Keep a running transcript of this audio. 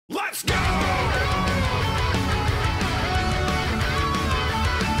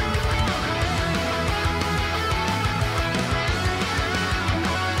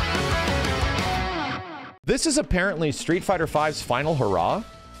This is apparently Street Fighter V's final hurrah.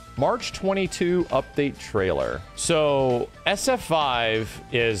 March 22 update trailer. So SF5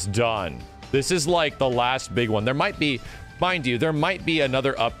 is done. This is like the last big one. There might be, mind you, there might be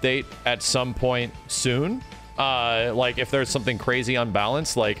another update at some point soon. Like if there's something crazy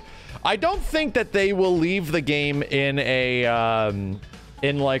unbalanced, like I don't think that they will leave the game in a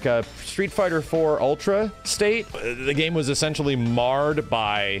in like a Street Fighter 4 Ultra state. The game was essentially marred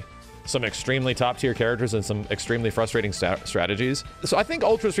by some extremely top-tier characters and some extremely frustrating strategies. So I think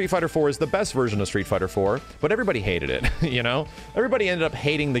Ultra Street Fighter 4 is the best version of Street Fighter 4, but everybody hated it, you know? Everybody ended up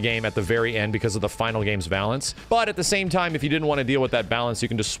hating the game at the very end because of the final game's balance. But at the same time, if you didn't want to deal with that balance, you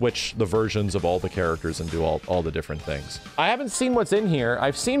can just switch the versions of all the characters and do all the different things. I haven't seen what's in here.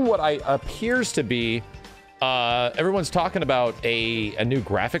 I've seen what appears to be everyone's talking about a new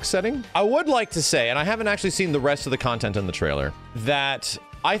graphics setting. I would like to say, and I haven't actually seen the rest of the content in the trailer, that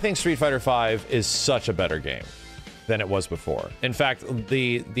I think Street Fighter V is such a better game than it was before. In fact,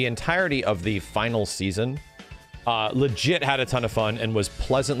 the entirety of the final season legit had a ton of fun and was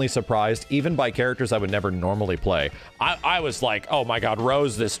pleasantly surprised, even by characters I would never normally play. I was like, oh my god,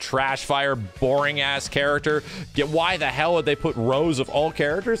 Rose, this trash fire, boring ass character. Why the hell would they put Rose of all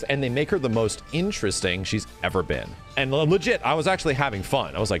characters? And they make her the most interesting she's ever been. And legit, I was actually having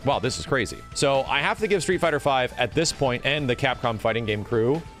fun. I was like, wow, this is crazy. So I have to give Street Fighter V at this point and the Capcom fighting game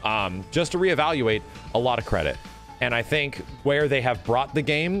crew, just to reevaluate, a lot of credit. And I think where they have brought the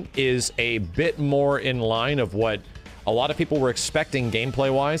game is a bit more in line of what a lot of people were expecting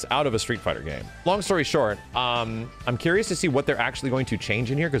gameplay-wise out of a Street Fighter game. Long story short, I'm curious to see what they're actually going to change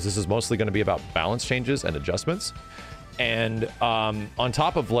in here, because this is mostly going to be about balance changes and adjustments. And on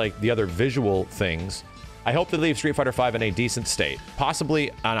top of like the other visual things, I hope they leave Street Fighter V in a decent state.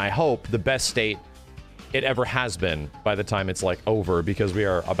 Possibly, and I hope, the best state it ever has been by the time it's like over, because we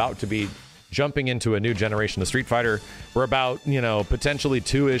are about to be jumping into a new generation of Street Fighter. We're about, you know, potentially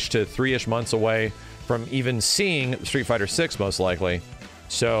 2-ish to 3-ish months away from even seeing Street Fighter 6, most likely.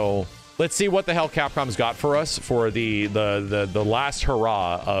 So let's see what the hell Capcom's got for us for the last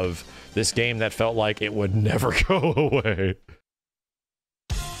hurrah of this game that felt like it would never go away.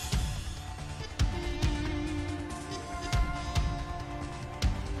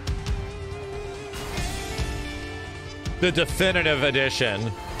 The definitive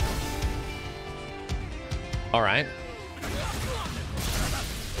edition. All right.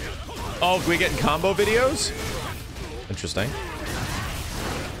 Oh, we getting combo videos? Interesting.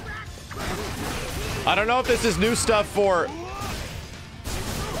 I don't know if this is new stuff for...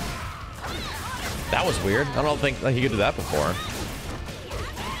 That was weird. I don't think he could do that before.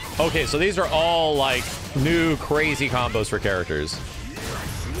 Okay, so these are all like new crazy combos for characters.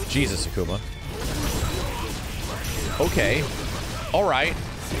 Jesus, Akuma. Okay. All right.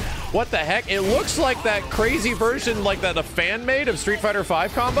 What the heck? It looks like that crazy version, like that a fan made of Street Fighter V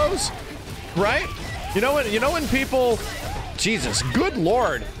combos, right? You know when people, Jesus, good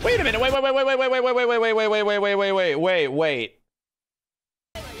lord! Wait a minute! Wait!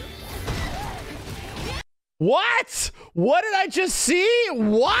 What? What did I just see?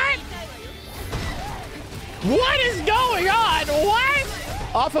 What? What is going on? What?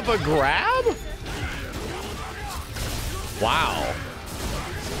 Off of a grab? Wow.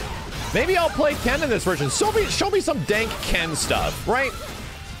 Maybe I'll play Ken in this version. Show me some dank Ken stuff, right?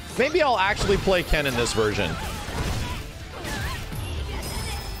 Maybe I'll actually play Ken in this version.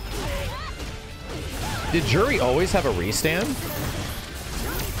 Did Jury always have a restand?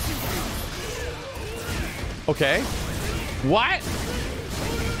 Okay. What?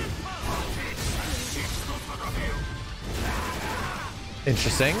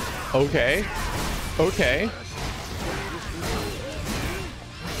 Interesting. Okay. Okay.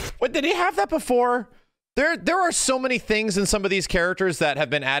 What, did he have that before? There are so many things in some of these characters that have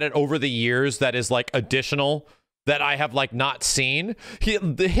been added over the years that is like additional that I have like not seen.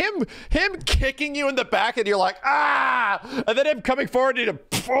 Him kicking you in the back and you're like, ah, and then him coming forward and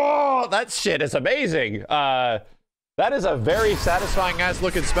oh, that shit is amazing. That is a very satisfying ass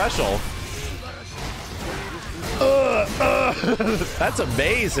looking special. That's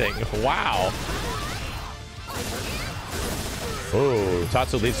amazing. Wow. Oh,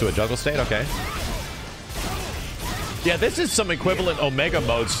 Tatsu leads to a juggle state. Okay. Yeah, this is some equivalent Omega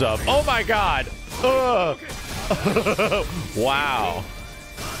mode stuff. Oh my god. Wow.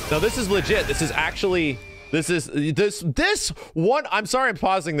 No, this is legit. This is actually, this one, I'm sorry I'm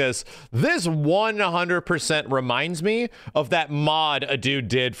pausing this. This 100% reminds me of that mod a dude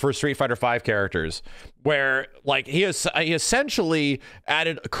did for Street Fighter V characters. where like he essentially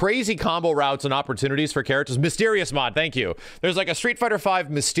added crazy combo routes and opportunities for characters. Mysterious mod, thank you. There's like a Street Fighter V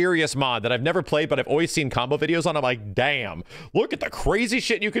mysterious mod that I've never played, but I've always seen combo videos on. I'm like, damn, look at the crazy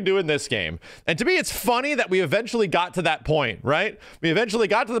shit you can do in this game. And to me, it's funny that we eventually got to that point, right? We eventually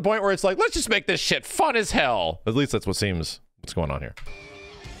got to the point where it's like, let's just make this shit fun as hell. At least that's what seems what's going on here.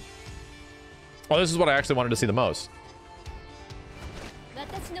 Oh, this is what I actually wanted to see the most.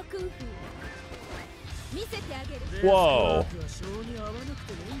 Whoa.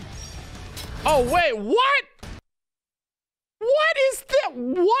 Oh, wait, what? What is that?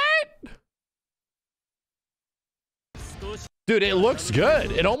 What? Dude, it looks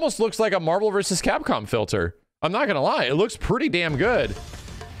good. It almost looks like a Marvel vs. Capcom filter. I'm not gonna lie, it looks pretty damn good.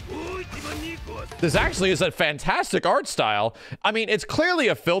 This actually is a fantastic art style. I mean, it's clearly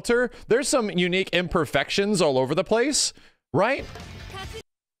a filter. There's some unique imperfections all over the place, right?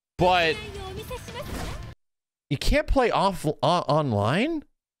 But you can't play online?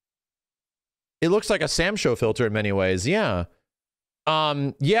 It looks like a Sam Show filter in many ways, yeah.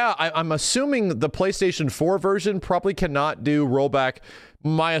 Yeah, I'm assuming the PlayStation 4 version probably cannot do rollback.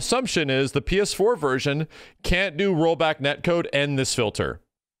 My assumption is the PS4 version can't do rollback netcode and this filter.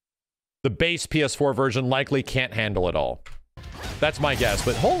 The base PS4 version likely can't handle it all. That's my guess,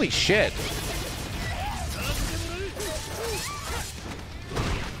 but holy shit.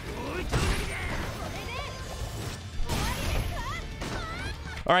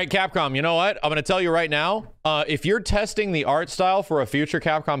 All right, Capcom, you know what? I'm going to tell you right now, if you're testing the art style for a future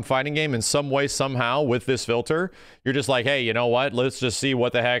Capcom fighting game in some way, somehow with this filter, you're just like, hey, you know what? Let's just see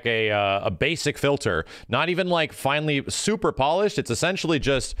what the heck a basic filter, not even like finally super polished. It's essentially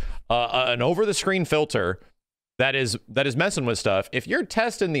just an over-the-screen filter that is messing with stuff. If you're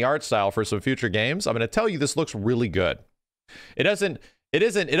testing the art style for some future games, I'm going to tell you this looks really good. It doesn't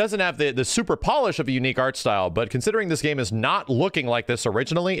have the super polish of a unique art style, but considering this game is not looking like this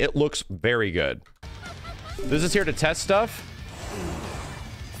originally, it looks very good. This is here to test stuff.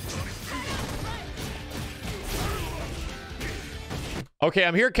 Okay,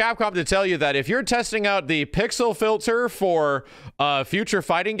 I'm here, Capcom, to tell you that if you're testing out the pixel filter for future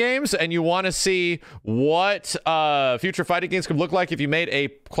fighting games and you want to see what future fighting games could look like if you made a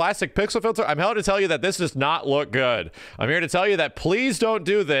classic pixel filter, I'm here to tell you that this does not look good. I'm here to tell you that please don't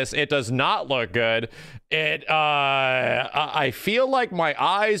do this. It does not look good. I feel like my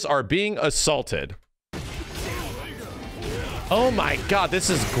eyes are being assaulted. Oh my god, this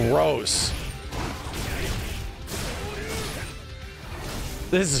is gross.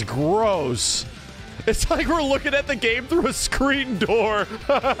 This is gross. It's like we're looking at the game through a screen door.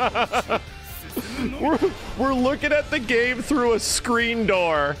 we're looking at the game through a screen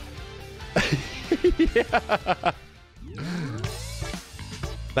door. Yeah.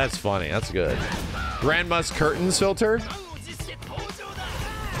 That's funny. That's good. Grandma's curtains filter.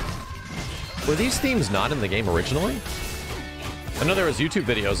 Were these themes not in the game originally? I know there was YouTube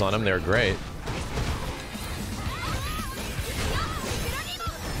videos on them. They were great.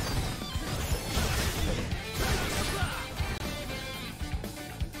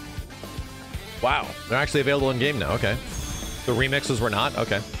 Wow, they're actually available in game now. Okay. The remixes were not?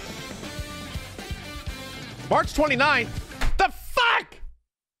 Okay. March 29th? The fuck?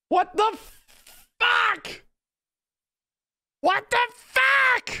 What the fuck? What the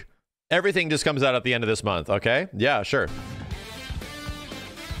fuck? Everything just comes out at the end of this month, okay? Yeah, sure.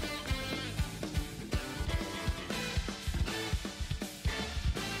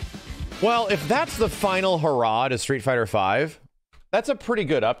 Well, if that's the final hurrah to Street Fighter V, that's a pretty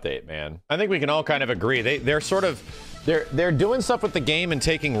good update, man. I think we can all kind of agree. They're doing stuff with the game and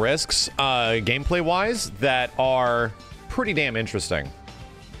taking risks, gameplay-wise, that are pretty damn interesting.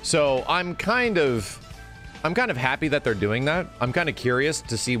 So I'm kind of happy that they're doing that. I'm kind of curious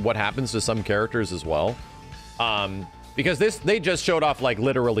to see what happens to some characters as well, because they just showed off like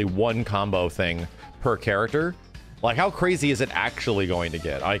literally one combo thing per character. Like, how crazy is it actually going to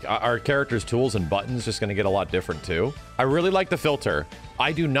get? Like, our characters' tools and buttons just going to get a lot different, too? I really like the filter.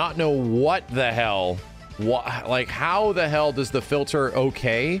 I do not know what the hell... like, how the hell does the filter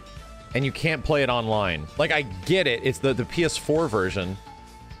okay, and you can't play it online? Like, I get it. It's the PS4 version.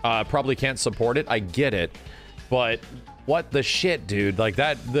 Probably can't support it. I get it. But what the shit, dude? Like,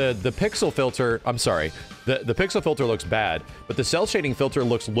 the pixel filter... I'm sorry. The pixel filter looks bad, but the cell shading filter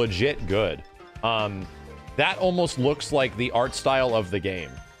looks legit good. That almost looks like the art style of the game.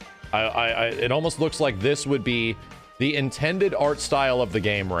 It almost looks like this would be the intended art style of the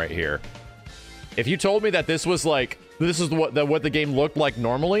game right here. If you told me that this was like, this is what the game looked like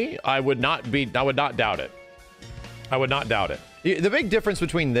normally, I would not doubt it. I would not doubt it. The big difference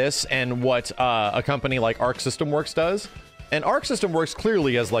between this and what a company like Arc System Works does, and Arc System Works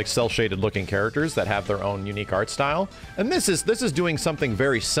clearly has like cel-shaded looking characters that have their own unique art style, and this is doing something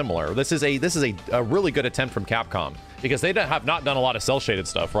very similar. This is a really good attempt from Capcom, because they have not done a lot of cel-shaded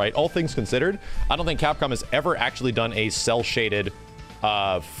stuff, right? All things considered, I don't think Capcom has ever actually done a cel-shaded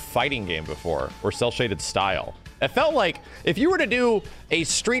fighting game before, or cel-shaded style. It felt like if you were to do a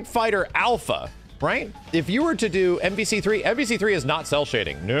Street Fighter Alpha, right? If you were to do MVC3, MVC3 is not cel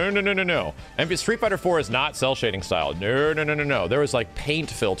shading. No. Street Fighter 4 is not cel shading style. No. There was like paint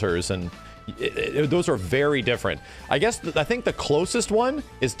filters, and those are very different. I think the closest one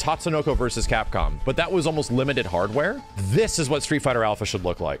is Tatsunoko versus Capcom, but that was almost limited hardware. This is what Street Fighter Alpha should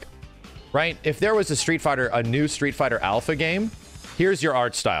look like, right? If there was a new Street Fighter Alpha game, here's your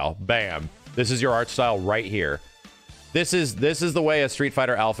art style. Bam. This is your art style right here. This is the way a Street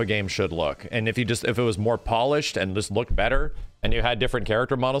Fighter Alpha game should look. And if it was more polished and just looked better, and you had different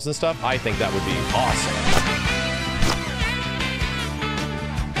character models and stuff, I think that would be awesome.